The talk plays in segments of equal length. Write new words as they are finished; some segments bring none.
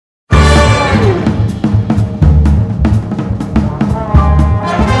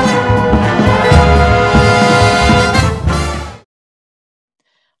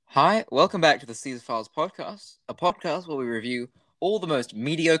Hi, welcome back to the Caesar Files podcast, a podcast where we review all the most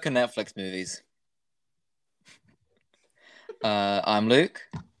mediocre Netflix movies. I'm Luke,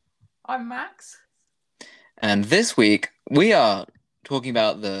 I'm Max. and this week we are talking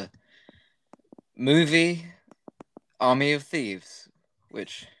about the movie Army of Thieves,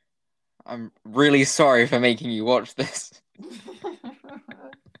 which I'm really sorry for making you watch this.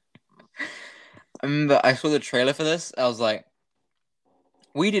 I remember I saw the trailer for this, I was like,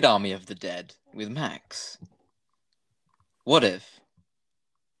 we did Army of the Dead with Max. What if?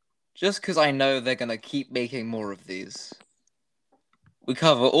 Just because I know they're gonna keep making more of these. We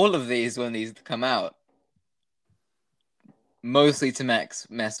cover all of these when these come out. Mostly to mess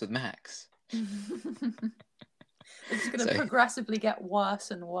with Max. It's going to So, progressively get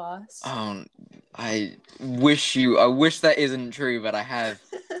worse and worse. I wish that isn't true, but I have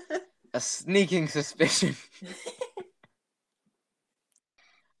a sneaking suspicion.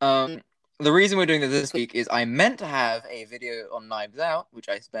 The reason we're doing this week is I meant to have a video on Knives Out, which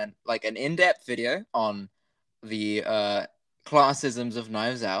I spent like an in-depth video on the classisms of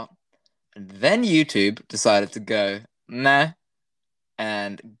Knives Out, and then YouTube decided to go nah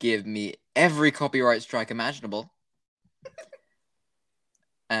and give me every copyright strike imaginable.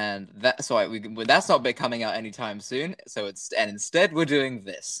 And that's not coming out anytime soon. Instead we're doing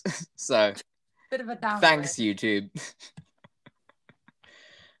this. So Bit of a downgrade. thanks, YouTube.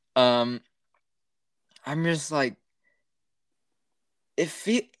 I'm just like,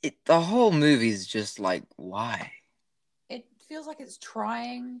 the whole movie's just like, why? It feels like it's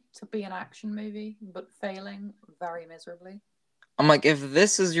trying to be an action movie, but failing very miserably. I'm like, if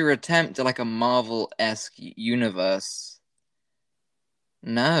this is your attempt at like a Marvel-esque universe,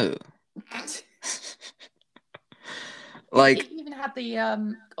 no. Like it even had the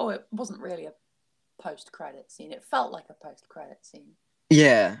it wasn't really a post-credit scene. It felt like a post-credit scene.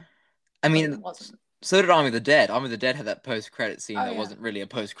 Yeah. I mean, it wasn't. So did Army of the Dead. Army of the Dead had that post-credit scene that yeah. wasn't really a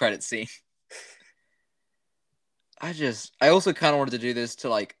post-credit scene. I also kind of wanted to do this to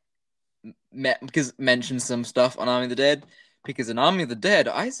like mention some stuff on Army of the Dead, because in Army of the Dead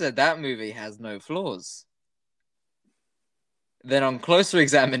I said that movie has no flaws. Then on closer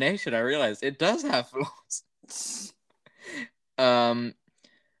examination I realized it does have flaws.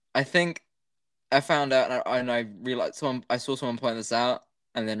 I think I found out, and I realized I saw someone point this out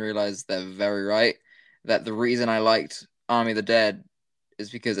and then realized they're very right, that the reason I liked Army of the Dead is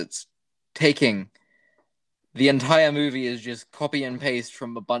because it's taking the entire movie is just copy and paste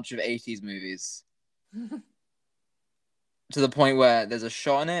from a bunch of 80s movies. To the point where there's a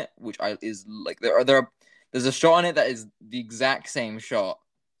shot in it is like there's a shot in it that is the exact same shot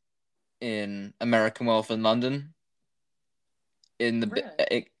in American Wealth in London.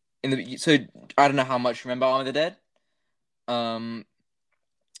 So I don't know how much you remember Army of the Dead.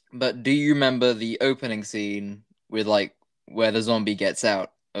 But do you remember the opening scene with like where the zombie gets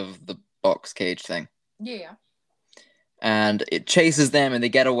out of the box cage thing? Yeah. And it chases them and they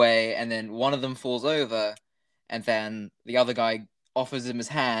get away, and then one of them falls over, and then the other guy offers him his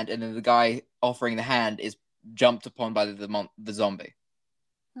hand, and then the guy offering the hand is jumped upon by the zombie.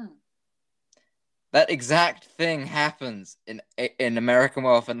 That exact thing happens in American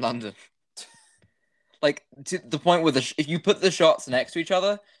Wealth in London. Like, to the point where if you put the shots next to each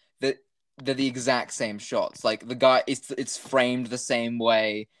other, they're the exact same shots. Like the guy, it's framed the same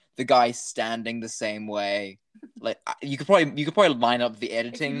way. The guy's standing the same way. Like you could probably line up the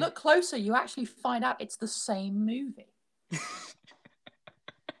editing. If you look closer, you actually find out it's the same movie.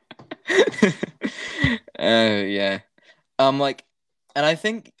 Oh yeah. And I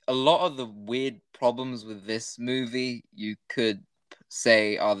think a lot of the weird problems with this movie you could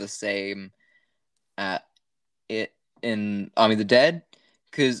say are the same at it in Army of the Dead,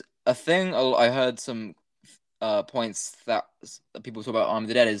 because a thing I heard some points that people talk about Army of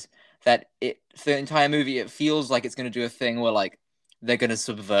the Dead is that the entire movie it feels like it's going to do a thing where like they're going to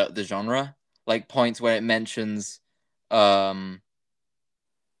subvert the genre, like points where it mentions remember,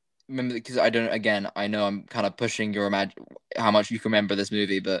 because I know I'm kind of pushing your how much you can remember this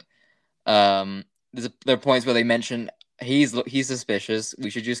movie, but there are points where they mention he's suspicious, we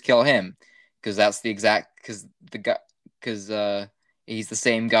should just kill him because he's the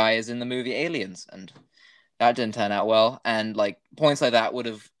same guy as in the movie Aliens, and that didn't turn out well. And like points like that would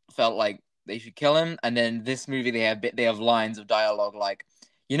have felt like they should kill him. And then this movie they have lines of dialogue like,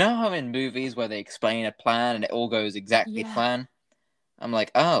 you know how in movies where they explain a plan and it all goes exactly plan. I'm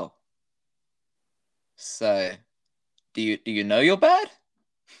like, oh, so do you know you're bad?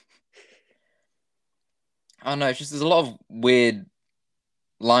 I don't know. It's just there's a lot of weird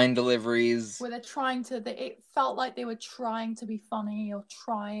line deliveries. where they're trying to. It felt like they were trying to be funny or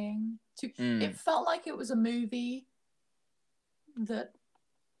trying to. It Mm. felt like it was a movie that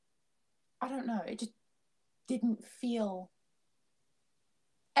I don't know. It just didn't feel.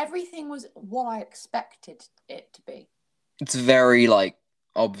 Everything was what I expected it to be. It's very like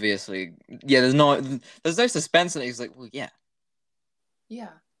obviously, yeah. There's no suspense in it. He's like, well, yeah, Yeah.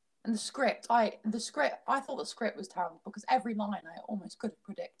 And the script, I thought the script was terrible because every line I almost could have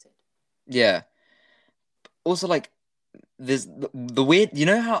predicted. yeah. Also, like, there's the weird. You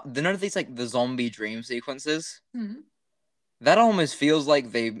know how none of these like the zombie dream sequences. Hmm. That almost feels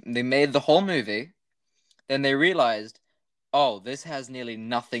like they made the whole movie, then they realized, oh, this has nearly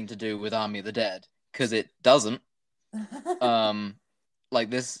nothing to do with Army of the Dead because it doesn't. Um, like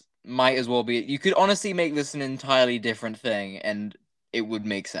this might as well be. You could honestly make this an entirely different thing, and it would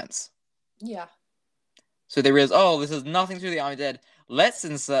make sense. Yeah. So they realized, oh, this has nothing to do with the Army of the Dead. Let's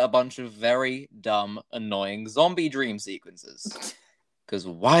insert a bunch of very dumb, annoying zombie dream sequences. Because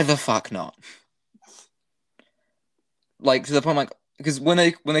why the fuck not? Like to the point, like because when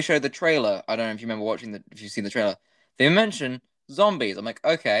they showed the trailer, I don't know if you remember watching the if you've seen the trailer, they mention zombies. I'm like,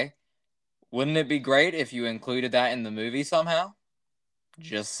 okay, wouldn't it be great if you included that in the movie somehow?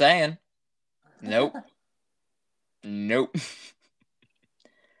 Just saying. Nope. Nope.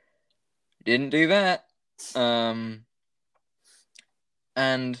 Didn't do that. Um,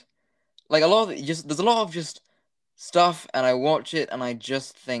 and like a lot of just there's a lot of just stuff, and I watch it and I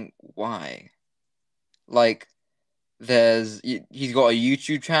just think, why? Like, he's got a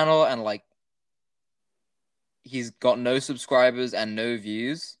YouTube channel and like he's got no subscribers and no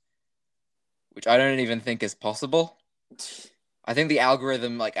views, which I don't even think is possible. I think the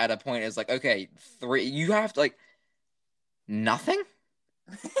algorithm, like, at a point is like, okay, three, you have to, like, nothing?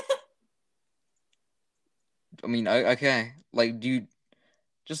 I mean, okay. Like, do you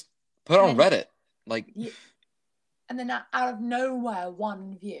just put it and on then Reddit? Like, yeah, and then out of nowhere,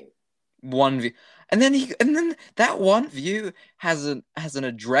 one view. one view. And then that one view has an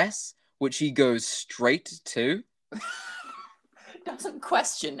address which he goes straight to. Doesn't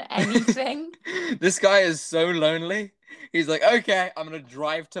question anything. This guy is so lonely. He's like, okay, I'm gonna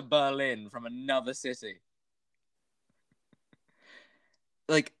drive to Berlin from another city.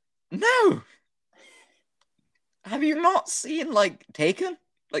 Like, no. Have you not seen like Taken?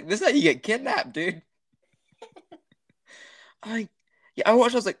 Like this is how you get kidnapped, dude. I yeah, I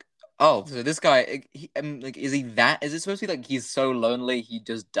watched. I was like, oh, so this guy, like, is he that? Is it supposed to be like he's so lonely he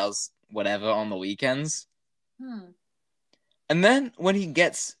just does whatever on the weekends? Hmm. And then when he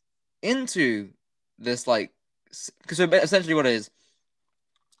gets into this, like, because so essentially what it is,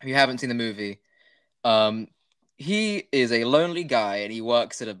 if you haven't seen the movie, um, he is a lonely guy and he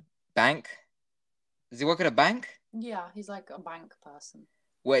works at a bank. Does he work at a bank Yeah, he's like a bank person.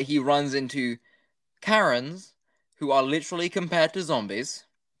 where he runs into Karens who are literally compared to zombies?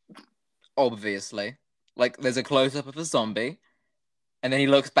 Obviously, like there's a close up of a zombie, and then he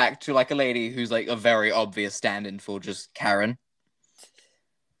looks back to like a lady who's like a very obvious stand-in for just Karen.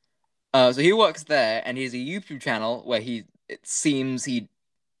 So he works there, and he has a YouTube channel where it seems he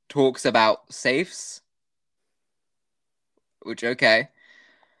talks about safes, which okay,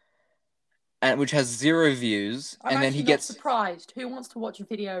 and which has 0 views, I'm and then he actually not gets. surprised. Who wants to watch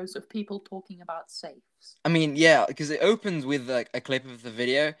videos of people talking about safes? I mean, yeah, because it opens with like a clip of the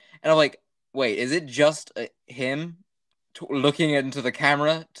video, and I'm like, wait, is it just him looking into the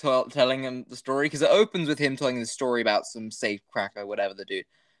camera, telling him the story? Because it opens with him telling the story about some safe cracker, whatever the dude,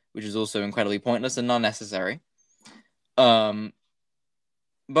 which is also incredibly pointless and unnecessary. Um,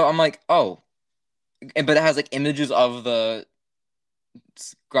 but I'm like, oh, but it has like images of the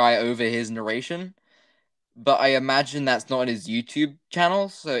guy over his narration. But I imagine that's not on his YouTube channel.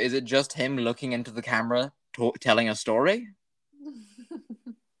 So is it just him looking into the camera, telling a story?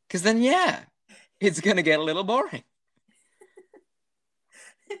 Because then, yeah, it's gonna get a little boring.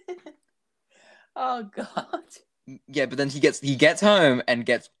 Oh God. Yeah, but then he gets home and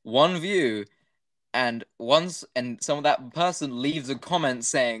gets one view, and some of that person leaves a comment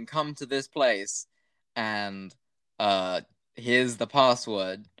saying, "Come to this place," and uh, here's the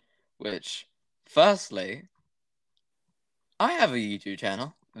password. Which, firstly, I have a YouTube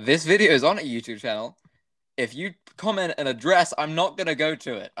channel. This video is on a YouTube channel. If you comment an address, I'm not gonna go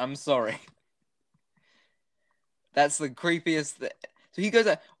to it. I'm sorry. That's the creepiest thing. So he goes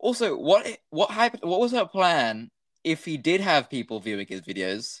there. Also, what was her plan if he did have people viewing his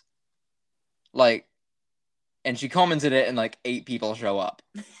videos? Like, and she commented it, and like 8 people show up.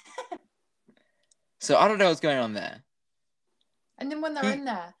 So I don't know what's going on there. And then when they're He in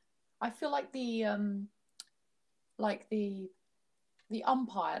there, I feel like the the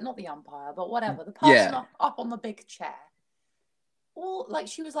umpire, not the umpire, but whatever, the person Yeah. up on the big chair. Or like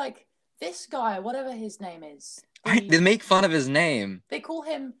she was like, this guy, whatever his name is, They make fun of his name. they call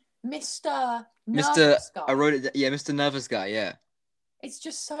him Mr. Mr. Nervous I Guy. wrote it. Yeah, Mr. Nervous Guy. Yeah. It's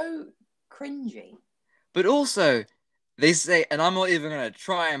just so cringy. But also, they say, and I'm not even gonna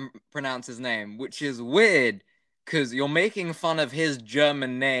try and pronounce his name, which is weird, because you're making fun of his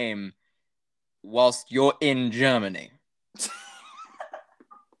German name whilst you're in Germany.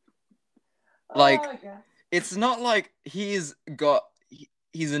 Like, Oh yeah. it's not like he's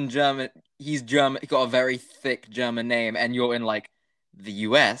in German, he's German, he got a very thick German name, and you're in like the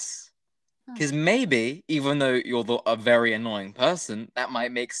US. Because maybe, even though a very annoying person, that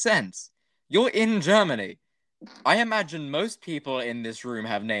might make sense. You're in Germany. I imagine most people in this room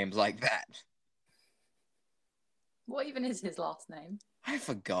have names like that. What even is his last name? I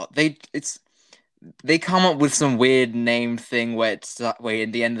forgot. They come up with some weird name thing where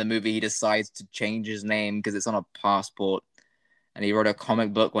in the end of the movie he decides to change his name because it's on a passport, and he wrote a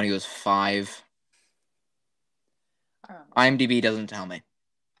comic book when he was 5. I don't know. IMDb doesn't tell me.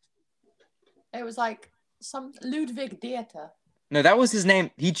 It was like some Ludwig Dieter. No, that was his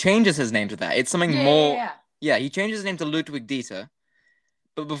name. He changes his name to that. It's something Yeah, more. yeah, yeah. Yeah, he changes his name to Ludwig Dieter,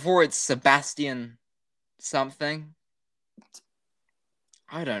 but before it's Sebastian something.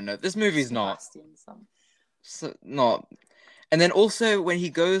 I don't know. This movie's Sebastian not. And then also when he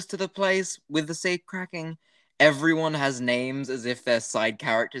goes to the place with the safe cracking, everyone has names as if they're side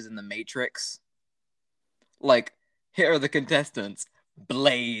characters in the Matrix. Like, here are the contestants.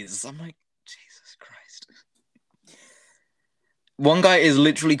 Blaze. I'm like, Jesus Christ. One guy is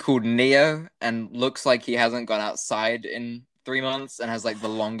literally called Neo and looks like he hasn't gone outside in 3 months and has like the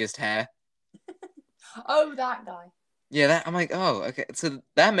longest hair. Oh, that guy. Yeah, that I'm like, oh, okay. So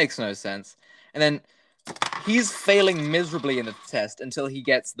that makes no sense. And then he's failing miserably in the test until he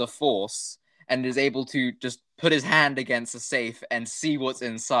gets the force and is able to just put his hand against a safe and see what's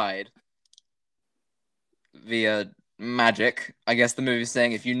inside via magic. I guess the movie's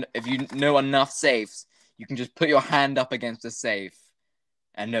saying if you know enough safes, you can just put your hand up against a safe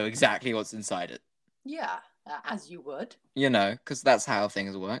and know exactly what's inside it. Yeah, as you would. You know, because that's how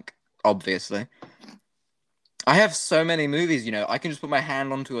things work, obviously. I have so many movies, I can just put my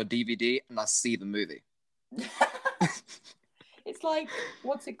hand onto a DVD and I see the movie. It's like,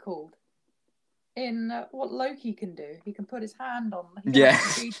 what's it called? In what Loki can do, he can put his hand on. He can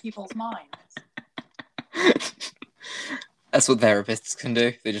read people's minds. That's what therapists can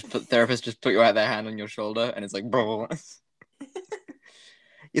do. Therapists just put their hand on your shoulder, and it's like, bro.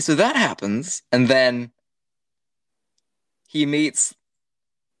 Yeah, so that happens, and then he meets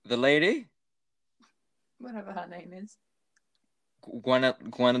the lady, whatever her name is,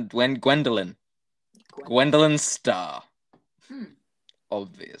 Gwendolyn. Gwendolyn Starr,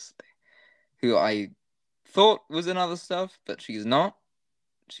 obviously, who I thought was in other stuff, but she's not.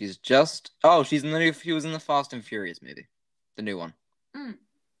 She's just she's in the new. She was in the Fast and Furious movie, the new one.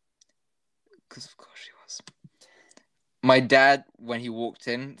 Because of course she was. My dad, when he walked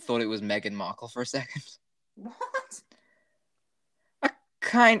in, thought it was Meghan Markle for a second. What?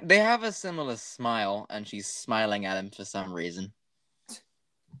 They have a similar smile, and she's smiling at him for some reason.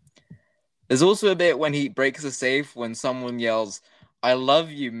 There's also a bit when he breaks a safe when someone yells, "I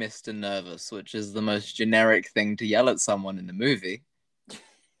love you, Mr. Nervous," which is the most generic thing to yell at someone in the movie.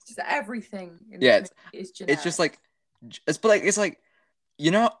 Just everything in this movie is generic. It's just like,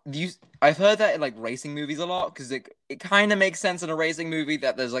 I've heard that in like racing movies a lot because it kind of makes sense in a racing movie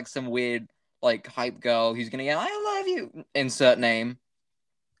that there's like some weird like hype girl who's gonna yell, "I love you," insert name.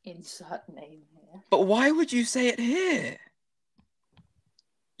 Insert name here. But why would you say it here?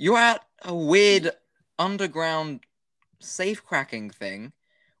 You're at a weird underground safe cracking thing,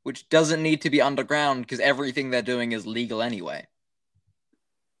 which doesn't need to be underground because everything they're doing is legal anyway.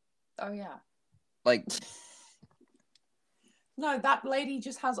 Oh yeah. Like, no, that lady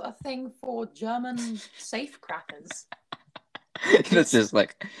just has a thing for German safe crackers. That's just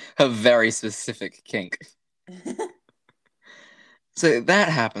like a very specific kink. So that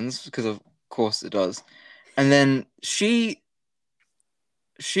happens because of course it does. And then she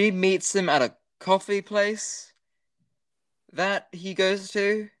meets him at a coffee place that he goes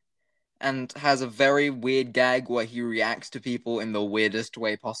to and has a very weird gag where he reacts to people in the weirdest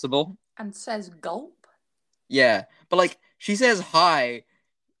way possible. And says gulp? Yeah, but like she says hi.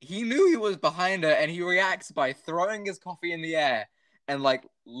 He knew he was behind her and he reacts by throwing his coffee in the air and like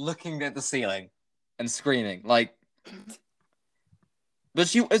looking at the ceiling and screaming. Like,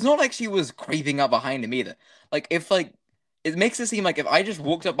 but it's not like she was creeping up behind him either. Like if like it makes it seem like if I just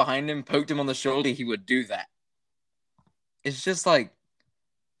walked up behind him, poked him on the shoulder, he would do that. It's just like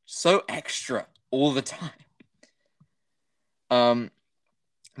so extra all the time. Um,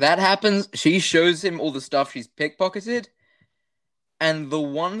 that happens. She shows him all the stuff she's pickpocketed, and the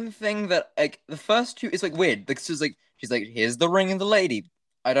one thing that like the first two is like weird. Like she's like, here's the ring and the lady.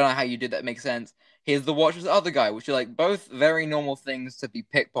 I don't know how you did that. Makes sense. Here's the watch with the other guy, which are like both very normal things to be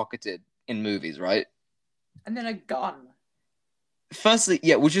pickpocketed in movies, right? And then a gun. Firstly,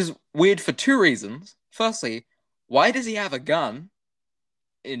 yeah, which is weird for two reasons. Firstly, why does he have a gun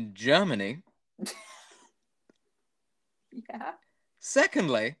in Germany? Yeah.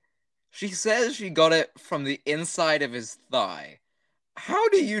 Secondly, she says she got it from the inside of his thigh. How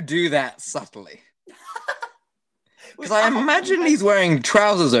do you do that subtly? Because I Without imagine he's wearing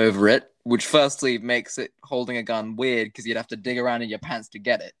trousers over it, which firstly makes it holding a gun weird because you'd have to dig around in your pants to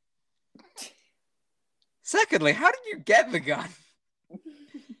get it. Secondly, how did you get the gun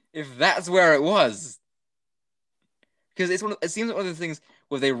if that's where it was? Because it seems like one of the things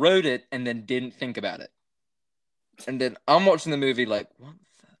where they wrote it and then didn't think about it. And then I'm watching the movie like, what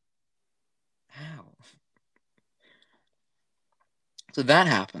the? How? So that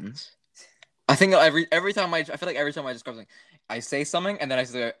happens. I think every time I feel like every time I describe something, I say something and then I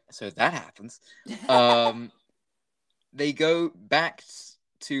say, so that happens. They go back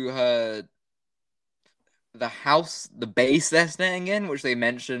to the house, the base they're staying in, which they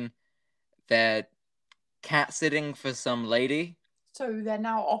mention they're cat sitting for some lady. So they're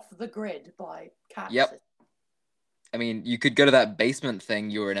now off the grid by cat Yep. sitting. I mean, you could go to that basement thing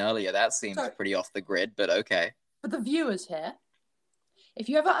you were in earlier. That seems So, pretty off the grid, but okay. for the viewers here, if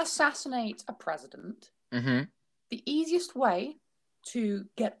you ever assassinate a president, Mm-hmm. the easiest way to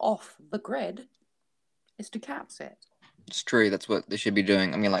get off the grid is to cat sit. It's true. That's what they should be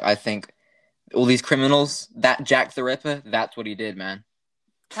doing. I mean, like, I think all these criminals, that Jack the Ripper, that's what he did, man.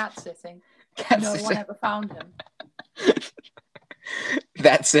 Cat sitting. Cat No sitting. one ever found him.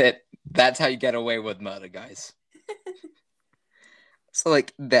 That's it. That's how you get away with murder, guys. So,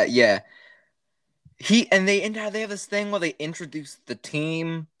 like, that, yeah. They have this thing where they introduce the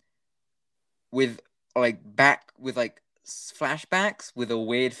team with like flashbacks with a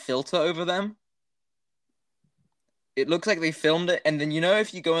weird filter over them. It looks like they filmed it, and then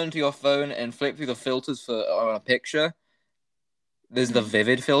if you go into your phone and flip through the filters for on a picture, there's the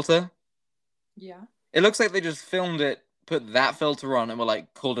vivid filter. Yeah. It looks like they just filmed it, put that filter on, and were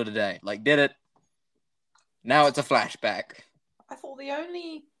like, called it a day. Like, did it. Now it's a flashback. I thought the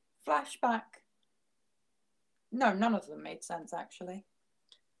only flashback. No, none of them made sense actually.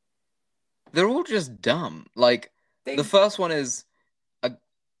 They're all just dumb. Like, the first one is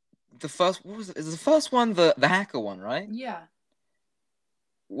what was it? Is the first one the hacker one, right? Yeah.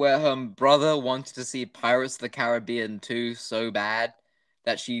 Where her brother wanted to see Pirates of the Caribbean 2 so bad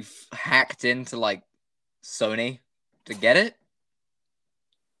that she hacked into like Sony to get it,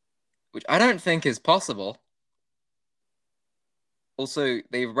 which I don't think is possible. Also,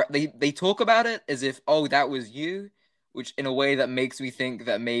 they talk about it as if, oh, that was you, which in a way that makes me think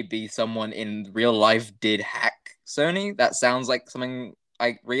that maybe someone in real life did hack Sony. That sounds like something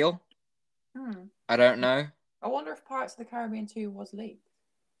like real. I don't know. I wonder if Pirates of the Caribbean 2 was leaked.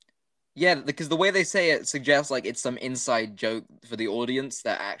 Yeah, because the way they say it suggests like it's some inside joke for the audience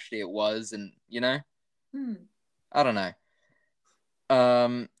that actually it was, and I don't know.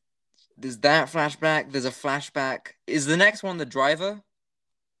 There's that flashback. There's a flashback. Is the next one the driver?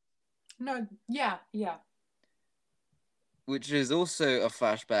 No, yeah. Which is also a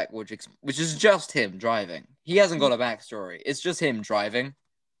flashback, which is just him driving. He hasn't got a backstory. It's just him driving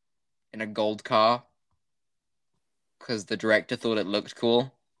in a gold car because the director thought it looked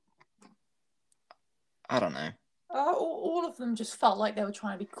cool. I don't know. All of them just felt like they were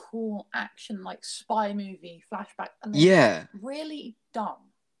trying to be cool action, like spy movie flashback, and yeah, really dumb.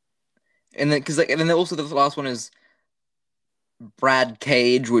 And then also the last one is Brad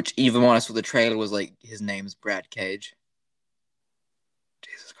Cage, which even when I saw the trailer was like his name's Brad Cage.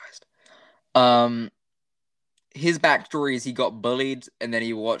 Jesus Christ. His backstory is he got bullied and then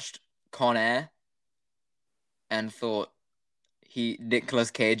he watched Con Air and thought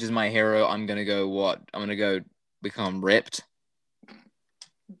Nicolas Cage is my hero. I'm gonna go become ripped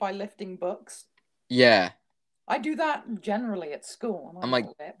by lifting books. Yeah. I do that generally at school. I'm like,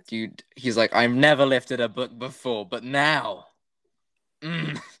 dude. He's like, I've never lifted a book before, but now,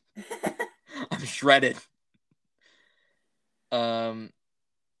 I'm shredded. So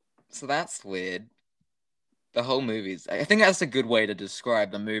that's weird. The whole movie's. I think that's a good way to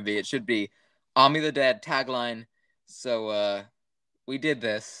describe the movie. It should be Army of the Dead tagline. So, we did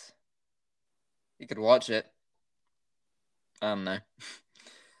this. You could watch it. I don't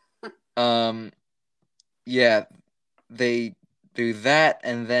know. Yeah, they do that,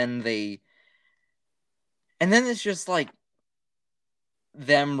 and then it's just like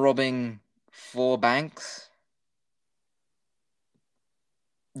them robbing four banks.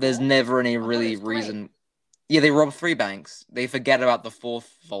 There's Four? never any I thought it really was three. reason. Yeah, they rob three banks. They forget about the fourth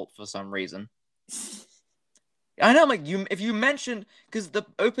vault for some reason. I know, like you, if you mention because the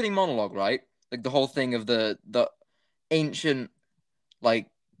opening monologue, right? Like the whole thing of the ancient like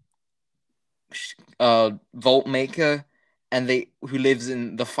vault maker, and they who lives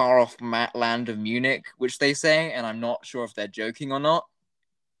in the far off land of Munich, which they say, and I'm not sure if they're joking or not.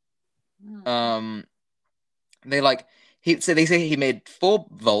 Hmm. Um, they like they say he made four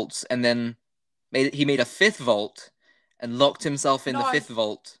vaults and then he made a fifth vault and locked himself in No, the fifth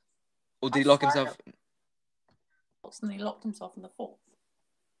vault, or did I've he lock sworn himself? it, and he locked himself in the fourth.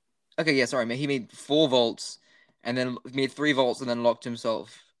 Okay, yeah, sorry, he made four vaults, and then he made three vaults, and then locked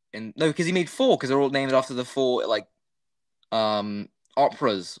himself in. No, because he made four, because they're all named after the four like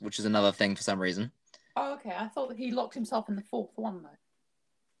operas, which is another thing for some reason. Oh, okay. I thought that he locked himself in the fourth one though.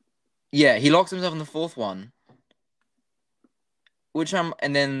 Yeah, he locks himself in the fourth one,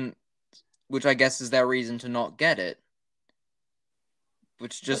 and then which I guess is their reason to not get it,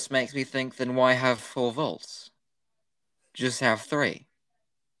 which But just makes me think, then why have four vaults? Just have three.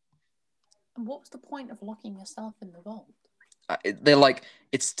 what was the point of locking yourself in the vault? They're like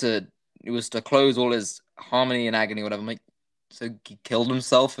it was to close all his harmony and agony, whatever. I'm like, so he killed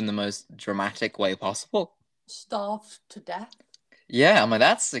himself in the most dramatic way possible. Starved to death. Yeah, I'm like,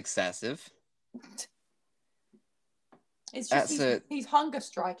 that's excessive. It's just That's a he's hunger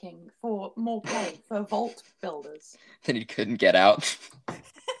striking for more pay for vault builders. Then he couldn't get out.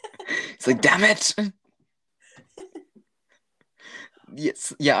 It's like, damn it.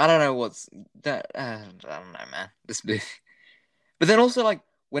 Yes, yeah, I don't know what's that. I don't know, man. This movie, but then also like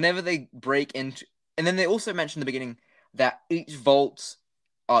whenever they break into, and then they also mention in the beginning that each vault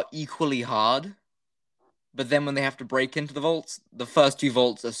are equally hard. But then when they have to break into the vaults, the first two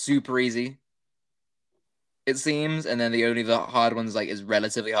vaults are super easy, it seems, and then the hard ones like is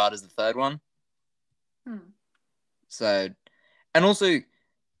relatively hard as the third one. Hmm. So, and also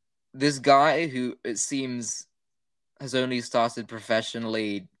this guy who it seems has only started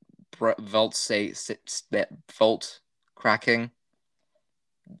professionally vault cracking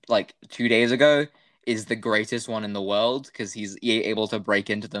like 2 days ago is the greatest one in the world because he's able to break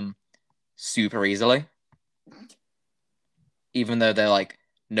into them super easily, even though they're like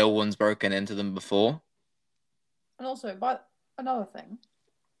no one's broken into them before. And also, but another thing,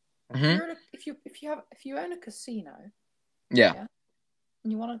 if Hmm. you're in a, if you own a casino, Yeah. yeah,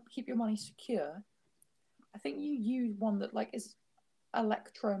 and you want to keep your money secure, I think you use one that like is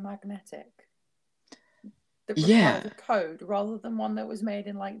electromagnetic that requires Yeah. a code rather than one that was made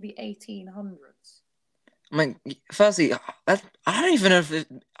in like the 1800s. I mean, firstly, I don't even know if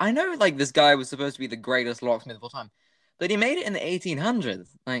I know like this guy was supposed to be the greatest locksmith of all time, but he made it in the 1800s.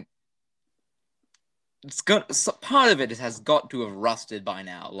 Like, part of it has got to have rusted by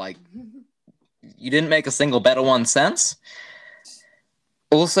now. Like, you didn't make a single better one since.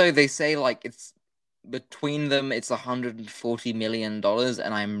 Also, they say like it's between them, it's $140 million,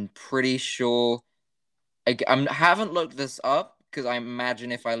 and I'm pretty sure I haven't looked this up because I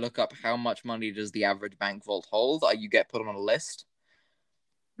imagine if I look up how much money does the average bank vault hold, you get put on a list.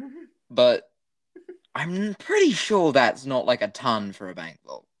 But I'm pretty sure that's not like a ton for a bank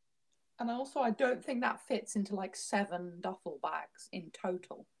vault. And also, I don't think that fits into like 7 duffel bags in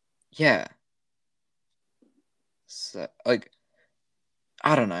total. Yeah. So, like,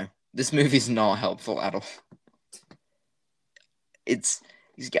 I don't know. This movie's not helpful at all. It's,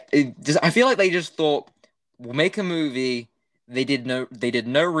 I feel like they just thought we'll make a movie. They did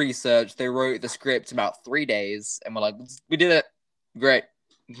no research. They wrote the script about 3 days, and we're like, we did it. Great,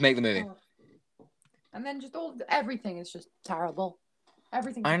 let's make the movie. Oh. And then just everything is just terrible.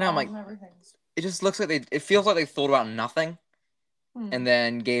 Everything's I know. I'm like, wrong. Everything's. it just looks like it feels like they thought about nothing Hmm. and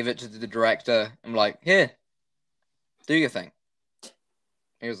then gave it to the director. I'm like, here, do your thing.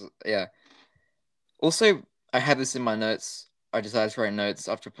 Yeah. Also, I had this in my notes. I decided to write notes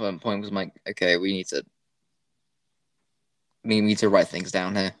after a point was I'm like, okay, we need to write things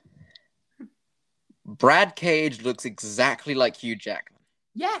down here. Brad Cage looks exactly like Hugh Jackman.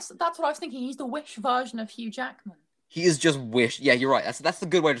 Yes, that's what I was thinking. He's the Wish version of Hugh Jackman. He is just Wish. Yeah, you're right. That's the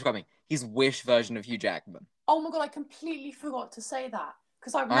good way to describe him. He's Wish version of Hugh Jackman. Oh my god, I completely forgot to say that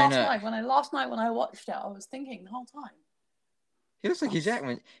because I I know. last night when I watched it, I was thinking the whole time. He looks like Hugh That's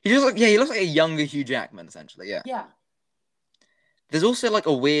Jackman. He looks like a younger Hugh Jackman essentially. Yeah. yeah. There's also like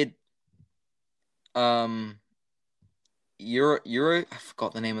a weird um Euro I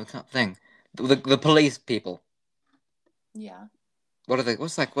forgot the name of the thing. The police people. Yeah. what are they?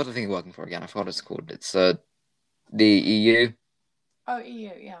 What are they working for again? I forgot what it's called. It's the EU. Oh,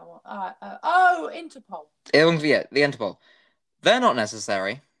 EU, yeah. Well, oh, Interpol. Yeah, the Interpol. They're not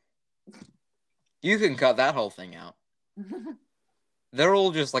necessary. You can cut that whole thing out. They're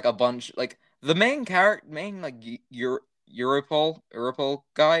all just like a bunch. Like the main character, main like Europol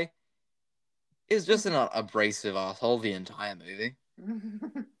guy is just an abrasive asshole the entire movie.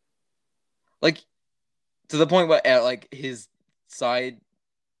 Like to the point where like his side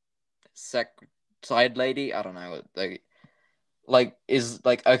sec side lady, I don't know, like is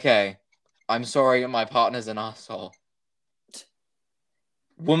like, okay, I'm sorry, my partner's an asshole.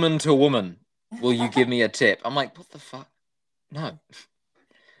 Woman to woman, will you give me a tip? I'm like, what the fuck? No.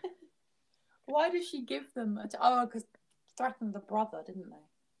 Why does she give them oh, because threatened the brother, didn't they?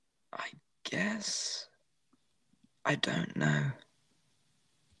 I guess. I don't know.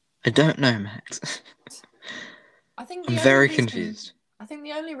 I don't know, Max. I think I'm the only very reason confused. I think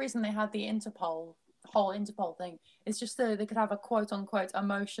the only reason they had the whole Interpol thing is just so they could have a quote unquote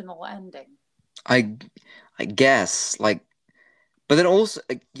emotional ending. I I guess like, but then also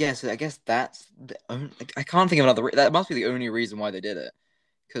yes, I guess that's the only, like, I can't think of another. That must be the only reason why they did it.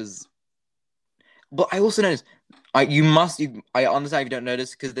 Because, but I also noticed, I understand if you don't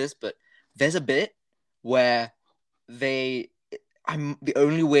notice because this, but there's a bit where they. I'm the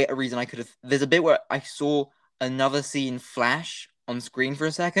only way a reason I could have. There's a bit where I saw another scene flash on screen for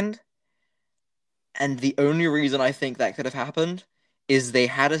a second, and the only reason I think that could have happened is they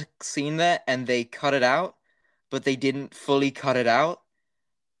had a scene there and they cut it out, but they didn't fully cut it out.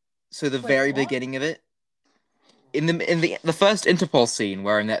 So the Wait, very what? beginning of it, in the first Interpol scene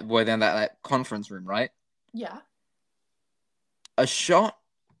where they're in that conference room, right? Yeah. A shot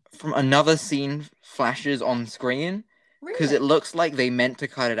from another scene flashes on screen because it Really? looks like they meant to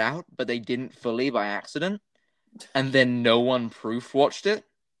cut it out, but they didn't fully by accident, and then no one proof watched it.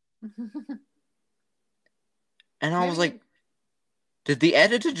 And I was Maybe like, they did the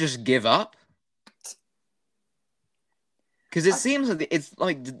editor just give up? Because I it seems like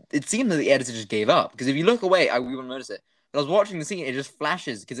the editor just gave up. Because if you look away, we won't notice it. But I was watching the scene, it just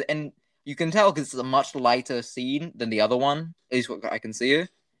flashes. And you can tell because it's a much lighter scene than the other one. At least what I can see. I'm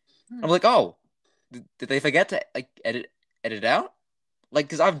hmm. like, oh, did they forget to like edit out? Like,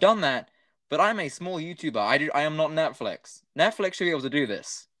 because I've done that, but I'm a small YouTuber. I am not Netflix. Netflix should be able to do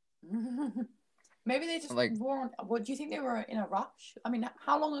this. Maybe they just Like, weren't. What do you think they were in a rush? I mean,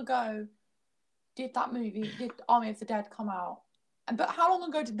 how long ago did Army of the Dead come out? But how long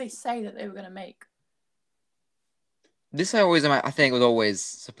ago did they say that they were going to make? I think was always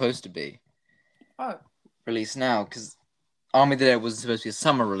supposed to be Oh, released now because Army of the Dead was supposed to be a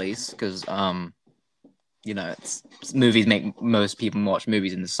summer release because it's movies make most people watch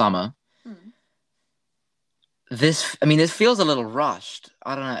movies in the summer. hmm. This feels a little rushed.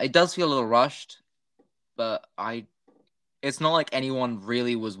 I don't know. It does feel a little rushed, but it's not like anyone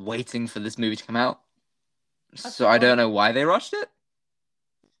really was waiting for this movie to come out. That's So a good I don't point. know why they rushed it.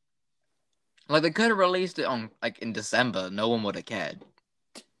 Like they could have released it on like in December. No one would have cared.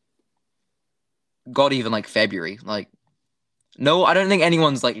 God, even like February. Like no, I don't think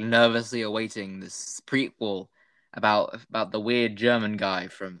anyone's like nervously awaiting this prequel about the weird German guy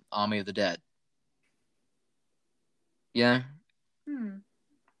from Army of the Dead. Yeah, Hmm.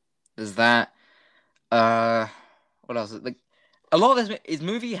 there's that. Uh, what else? Like a lot of this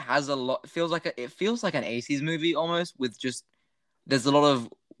movie has a lot. It feels like an 80s movie almost with just there's a lot of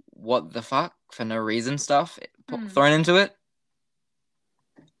what the fuck for no reason stuff Hmm. thrown into it,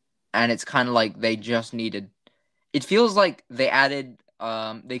 and it's kind of like they just needed. It feels like they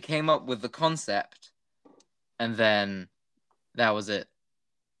came up with the concept and then that was it.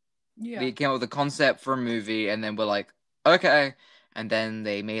 Yeah. They came up with a concept for a movie and then we're like, okay, and then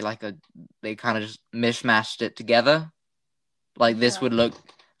they made they kind of just mishmashed it together. Like this Yeah. would look.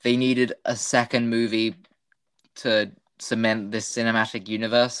 They needed a second movie to cement this cinematic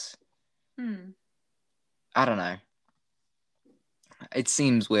universe. Hmm. I don't know. It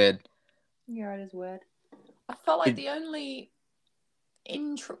seems weird. Yeah, it is weird. I felt like It, the only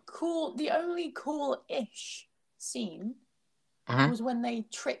the only cool-ish scene uh-huh. was when they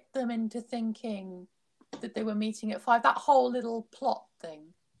tricked them into thinking that they were meeting at 5. That whole little plot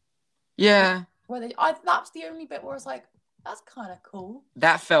thing, Yeah, where that's the only bit where it's like, that's kind of cool.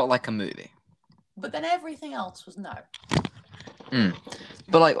 that felt like a movie. But then everything else was no. Mm.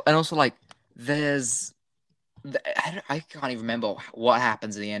 But like, and also like, there's I can't even remember what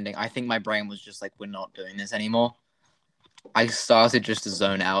happens in the ending. I think my brain was just like, we're not doing this anymore. I started just to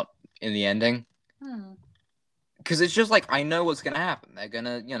zone out in the ending Hmm. because it's just like I know what's gonna happen. They're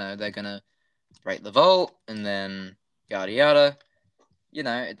gonna break the vault and then yada yada.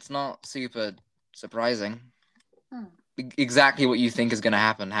 it's not super surprising. Hmm. Exactly what you think is going to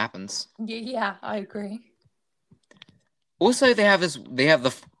happen happens. Yeah, I agree. Also, they have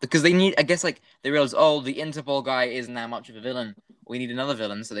because they need, I guess, like, they realize, oh, the Interpol guy isn't that much of a villain. We need another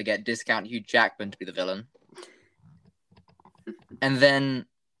villain, so they get discount Hugh Jackman to be the villain. And then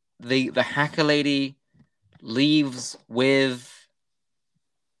the hacker lady leaves with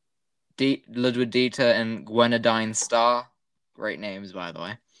Ludwig and Gwenadine Starr. Great names, by the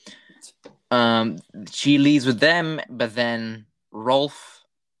way. Um, she leaves with them, but then Rolf,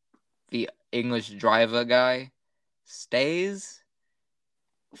 the English driver guy, stays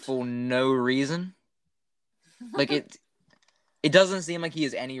for no reason. Like it doesn't seem like he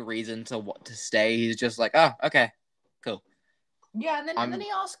has any reason to stay. He's just like, oh, okay, cool. Yeah, and then I'm he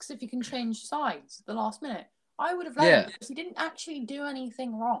asks if he can change sides at the last minute. I would have let him yeah. because he didn't actually do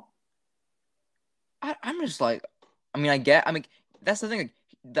anything wrong. I'm just like, I mean, that's the thing. Like,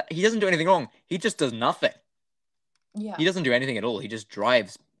 he doesn't do anything wrong. He just does nothing. Yeah. He doesn't do anything at all. He just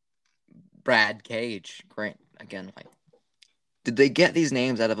drives Brad Cage. Great. Again, like, did they get these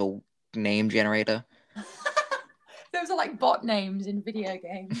names out of a name generator? Those are like bot names in video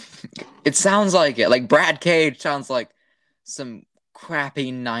games. It sounds like it. Like, Brad Cage sounds like some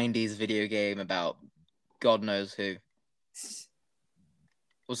crappy 90s video game about God knows who.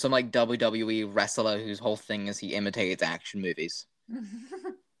 Or some, like, WWE wrestler whose whole thing is he imitates action movies.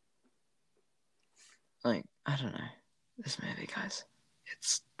 Like, I don't know. This movie, guys.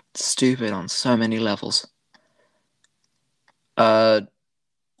 It's stupid on so many levels. Uh,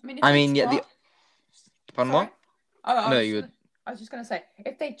 I mean, if I they mean, yeah, try, pardon sorry. what? Oh, No, you would. I was just gonna say,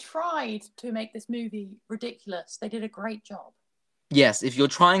 if they tried to make this movie ridiculous, they did a great job. Yes, if you're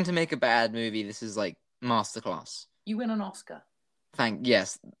trying to make a bad movie, this is like masterclass. You win an Oscar,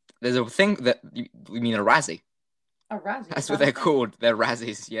 Yes. There's a thing that you mean a Razzie. a Razzie. Is That's what that a they're thing? called. They're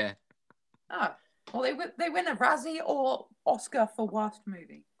Razzies, yeah. Oh, well, they win a Razzie or Oscar for worst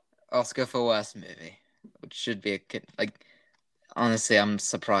movie. Oscar for worst movie, which should be a kid. Like, honestly, I'm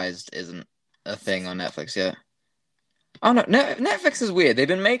surprised isn't a thing on Netflix yet. Oh no, Netflix is weird. They've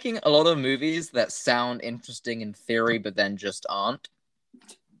been making a lot of movies that sound interesting in theory, but then just aren't.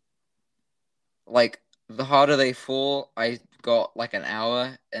 Like, The Harder They Fall, I got like an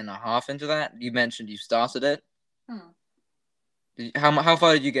hour and a half into that. You mentioned you started it. Hmm. How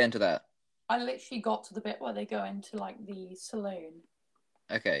far did you get into that? I literally got to the bit where they go into like the saloon.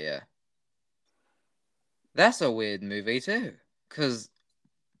 Okay, yeah. That's a weird movie too. Cause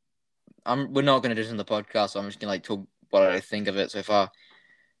we're not gonna do this in the podcast, so I'm just gonna like talk what I think of it so far.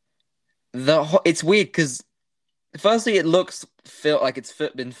 It's weird because firstly it looks like it's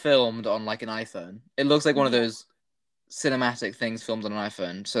been filmed on like an iPhone. It looks like one of Yeah. those cinematic things filmed on an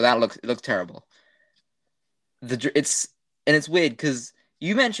iPhone. So it looks terrible. It's weird because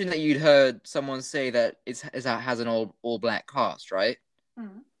you mentioned that you'd heard someone say that it has an all black cast, right?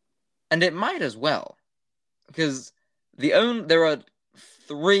 Hmm. And it might as well, because there are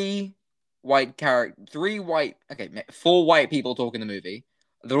three four white people talk in the movie.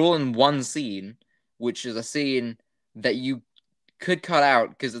 They're all in one scene, which is a scene that you could cut out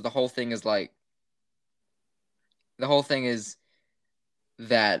because the whole thing is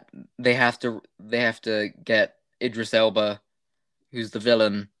that they have to get Idris Elba, who's the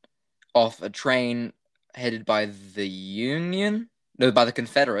villain, off a train headed by the Union, no, by the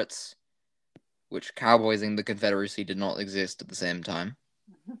Confederates, which cowboys in the Confederacy did not exist at the same time.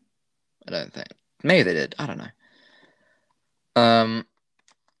 I don't think. Maybe they did. I don't know.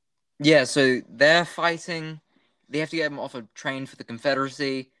 Yeah, so they're fighting. They have to get them off a train for the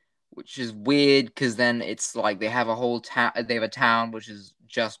Confederacy, which is weird because then it's like they have a whole town. They have a town which is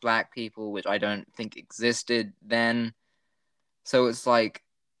just black people, which I don't think existed then. So it's like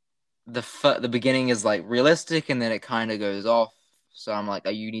the beginning is like realistic, and then it kind of goes off. So I'm like,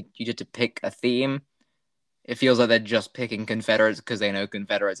 you need to pick a theme. It feels like they're just picking Confederates because they know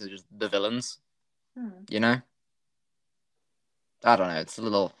Confederates are just the villains. Hmm. You know? I don't know. It's a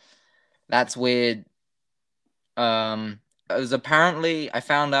little. That's weird. There's apparently I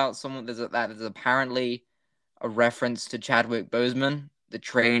found out there's apparently a reference to Chadwick Boseman. The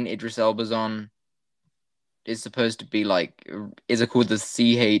train Idris Elba's on is supposed to be like, is it called the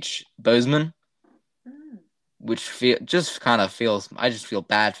CH Boseman? Hmm. Which just kind of feels. I just feel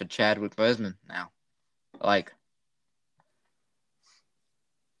bad for Chadwick Boseman now. Like,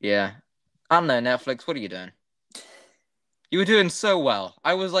 yeah, I don't know, Netflix. What are you doing? You were doing so well.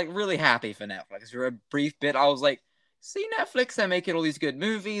 I was like really happy for Netflix. For a brief bit, I was like, see, Netflix, they're making all these good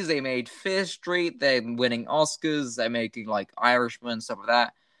movies. They made Fear Street. They're winning Oscars. They're making like Irishman, stuff like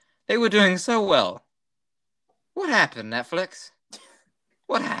that. They were doing so well. What happened, Netflix?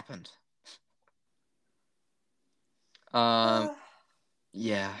 What happened?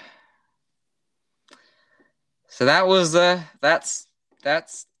 Yeah. So that was that's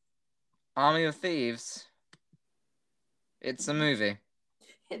Army of Thieves. It's a movie.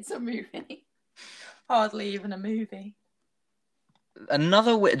 It's a movie. Hardly even a movie.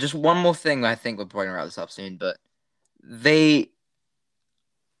 Just one more thing I think we're probably wrap this up soon, but they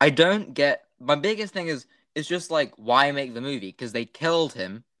I don't get my biggest thing is it's just like why make the movie? Because they killed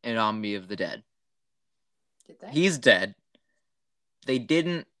him in Army of the Dead. Did they? He's dead. They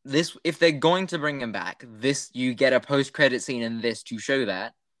didn't this if they're going to bring him back, this you get a post-credit scene in this to show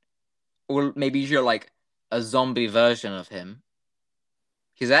that. Or maybe you're like a zombie version of him.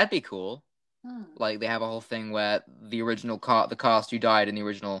 Because that'd be cool. Like they have a whole thing where the cast who died in the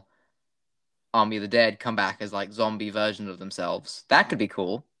original Army of the Dead come back as like zombie versions of themselves. That could be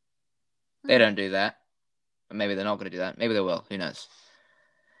cool. They don't do that. But maybe they're not going to do that. Maybe they will. Who knows?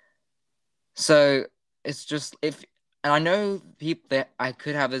 So it's just and I know people that I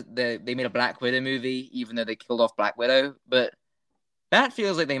could have they made a Black Widow movie even though they killed off Black Widow, but that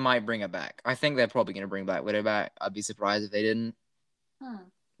feels like they might bring it back. I think they're probably going to bring Black Widow back. I'd be surprised if they didn't.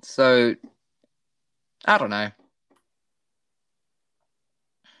 So I don't know.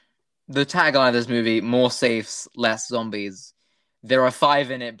 The tagline of this movie: more safes, less zombies. There are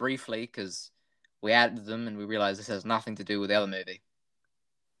 5 in it briefly because we added them and we realized this has nothing to do with the other movie.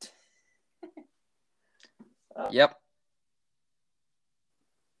 Yep.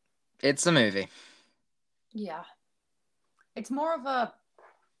 It's a movie. Yeah. It's more of a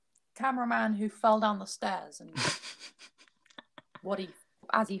cameraman who fell down the stairs and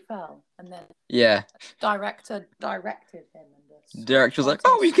as he fell, and then yeah, director directed him. And director was like,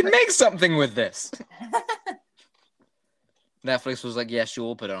 "Oh, we can make something with this." Netflix was like, "Yeah, sure,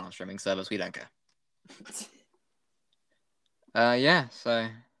 we'll put it on our streaming service. We don't care." Yeah. So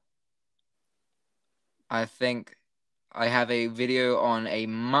I think I have a video on a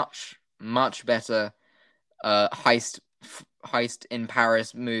much better heist in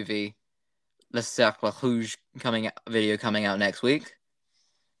Paris movie, Le Cercle Rouge coming out next week.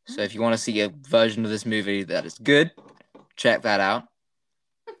 So if you want to see a version of this movie that is good, check that out.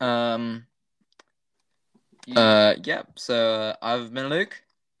 Yeah. So I've been Luke.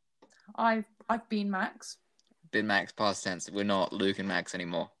 I've been Max. Been Max past tense. We're not Luke and Max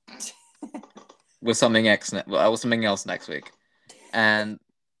anymore. We're something else next week. And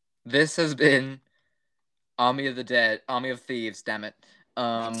this has been Army of Thieves, damn it.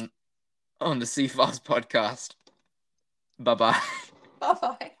 On the C-Fast podcast. Bye-bye.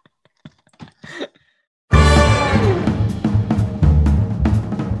 Bye-bye.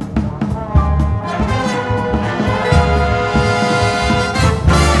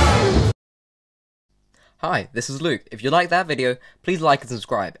 Hi, this is Luke. If you like that video, please like and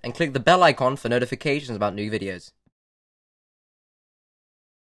subscribe, and click the bell icon for notifications about new videos.